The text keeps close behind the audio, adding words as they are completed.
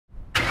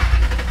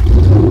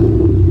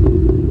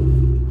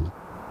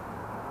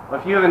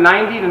if you have a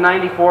 90 to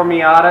 94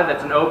 Miata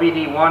that's an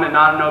OBD1 and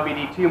not an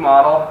OBD2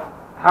 model,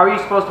 how are you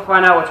supposed to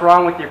find out what's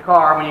wrong with your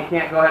car when you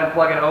can't go ahead and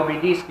plug an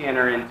OBD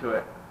scanner into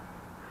it?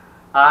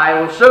 I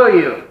will show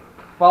you.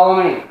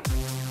 Follow me.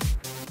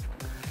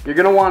 You're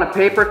going to want a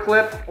paper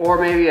clip or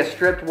maybe a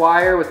stripped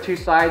wire with two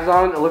sides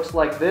on it that looks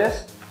like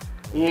this.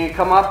 You can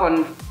come up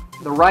on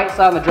the right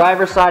side, on the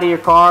driver's side of your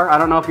car. I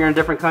don't know if you're in a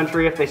different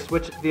country, if they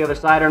switch it to the other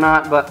side or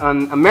not, but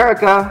on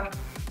America,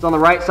 it's on the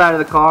right side of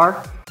the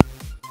car.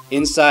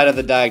 Inside of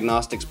the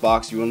diagnostics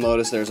box, you will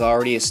notice there's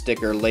already a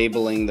sticker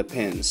labeling the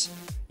pins.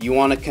 You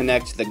want to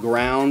connect the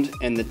ground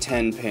and the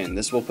 10 pin.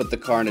 This will put the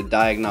car into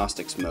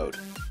diagnostics mode.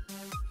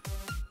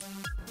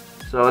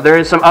 So there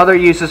is some other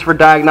uses for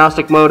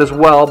diagnostic mode as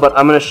well, but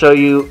I'm going to show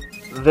you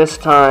this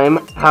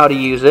time how to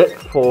use it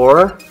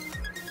for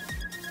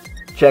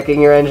checking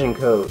your engine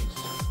codes.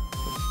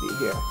 Let's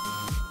see here.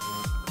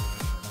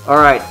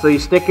 Alright, so you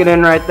stick it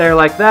in right there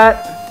like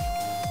that,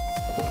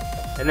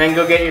 and then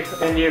go get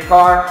into your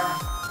car.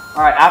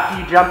 Alright, after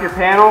you jump your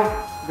panel,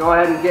 go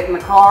ahead and get in the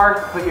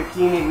car, put your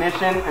key in the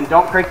ignition, and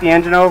don't crank the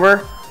engine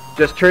over.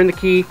 Just turn the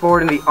key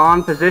forward in the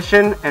on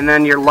position, and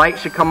then your light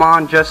should come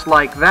on just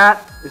like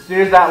that. As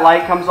soon as that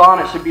light comes on,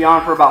 it should be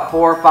on for about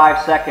 4 or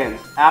 5 seconds.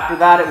 After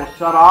that, it will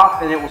shut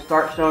off and it will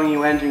start showing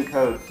you engine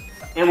codes.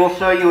 It will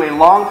show you a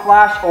long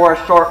flash or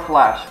a short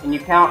flash, and you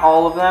count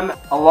all of them.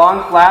 A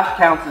long flash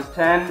counts as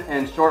 10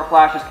 and short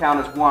flashes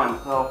count as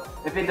 1. So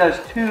if it does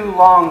 2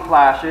 long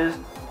flashes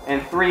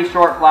and 3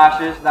 short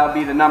flashes, that would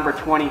be the number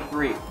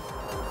 23.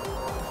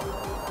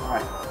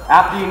 Alright.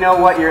 After you know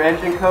what your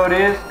engine code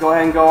is, go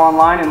ahead and go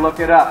online and look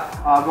it up.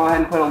 I'll go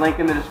ahead and put a link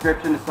in the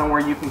description to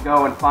somewhere you can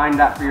go and find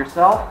that for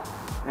yourself.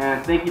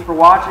 And thank you for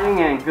watching,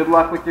 and good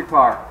luck with your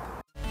car.